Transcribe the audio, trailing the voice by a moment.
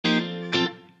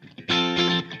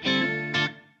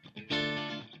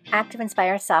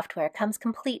ActivInspire software comes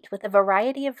complete with a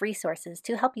variety of resources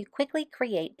to help you quickly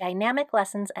create dynamic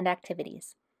lessons and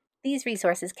activities. These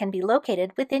resources can be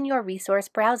located within your resource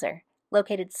browser,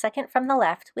 located second from the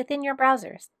left within your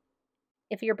browsers.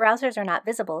 If your browsers are not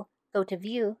visible, go to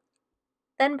View,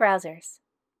 then Browsers.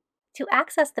 To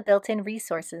access the built-in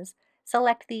resources,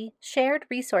 select the Shared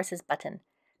Resources button,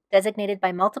 designated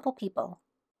by multiple people.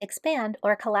 Expand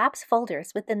or collapse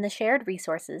folders within the shared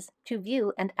resources to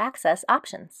view and access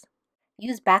options.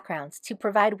 Use backgrounds to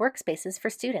provide workspaces for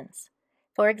students.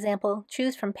 For example,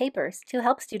 choose from papers to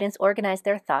help students organize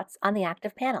their thoughts on the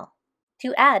active panel.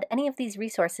 To add any of these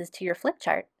resources to your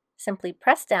flipchart, simply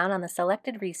press down on the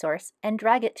selected resource and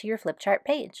drag it to your flipchart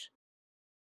page.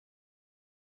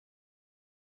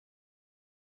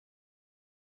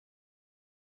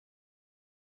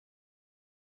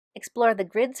 Explore the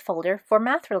Grids folder for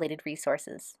math-related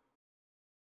resources.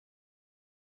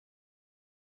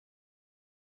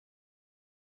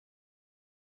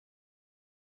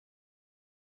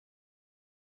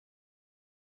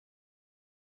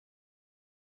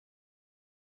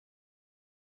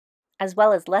 As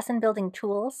well as lesson-building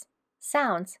tools,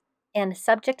 sounds, and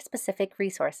subject-specific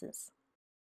resources.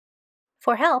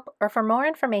 For help or for more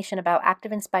information about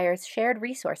ActivInspire's shared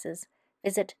resources,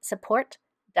 visit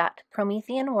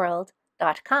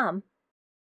support.prometheanworld.com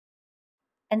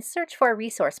and search for a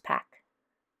resource pack.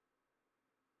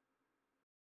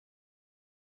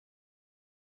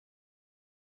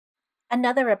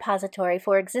 Another repository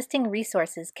for existing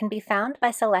resources can be found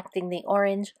by selecting the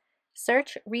orange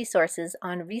Search Resources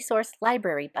on Resource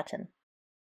Library button.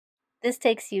 This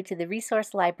takes you to the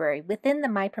resource library within the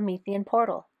My Promethean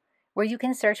portal, where you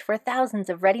can search for thousands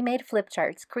of ready-made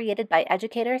flipcharts created by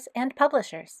educators and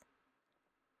publishers.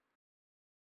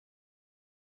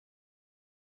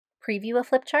 Preview a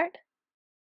flipchart,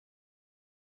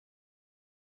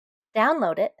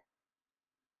 download it,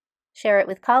 share it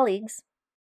with colleagues,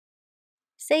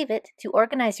 save it to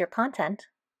organize your content,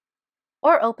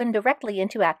 or open directly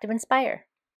into ActivInspire.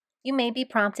 You may be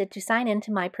prompted to sign in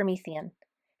to My Promethean.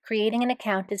 Creating an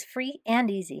account is free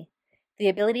and easy. The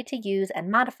ability to use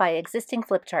and modify existing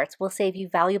flipcharts will save you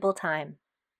valuable time.